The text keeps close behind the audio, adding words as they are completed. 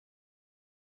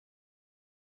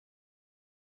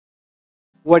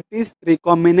What is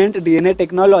recombinant DNA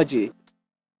technology?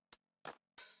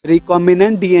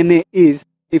 Recombinant DNA is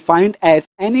defined as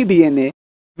any DNA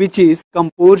which is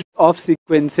composed of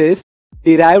sequences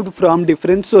derived from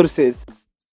different sources.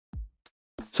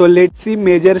 So let's see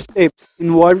major steps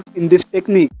involved in this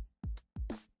technique.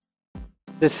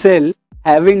 The cell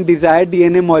having desired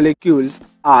DNA molecules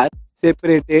are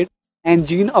separated and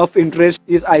gene of interest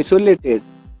is isolated.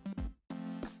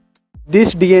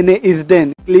 This DNA is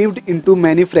then cleaved into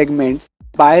many fragments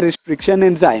by restriction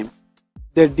enzyme.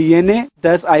 The DNA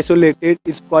thus isolated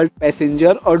is called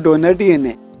passenger or donor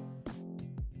DNA.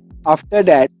 After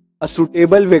that, a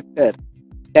suitable vector,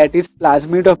 that is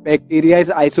plasmid of bacteria,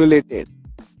 is isolated.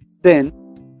 Then,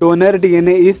 donor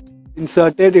DNA is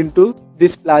inserted into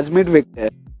this plasmid vector.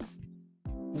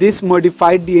 This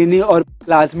modified DNA or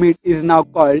plasmid is now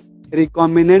called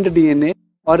recombinant DNA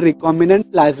or recombinant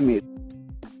plasmid.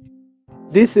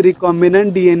 This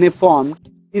recombinant DNA formed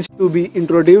is to be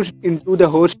introduced into the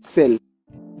host cell.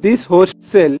 This host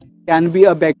cell can be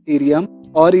a bacterium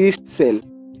or yeast cell,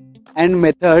 and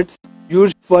methods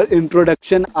used for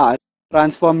introduction are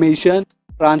transformation,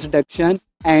 transduction,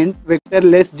 and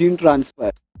vectorless gene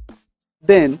transfer.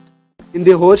 Then, in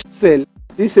the host cell,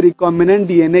 this recombinant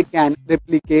DNA can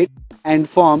replicate and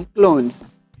form clones.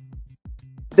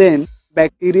 Then,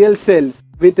 bacterial cells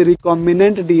with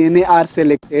recombinant DNA are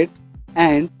selected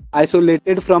and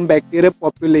isolated from bacterial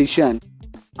population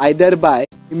either by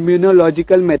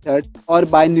immunological method or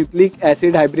by nucleic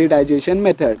acid hybridization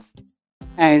method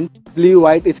and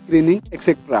blue-white screening,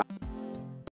 etc.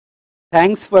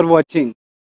 Thanks for watching.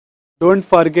 Don't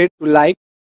forget to like,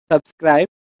 subscribe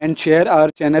and share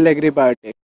our channel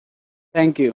AgriBiotech.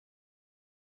 Thank you.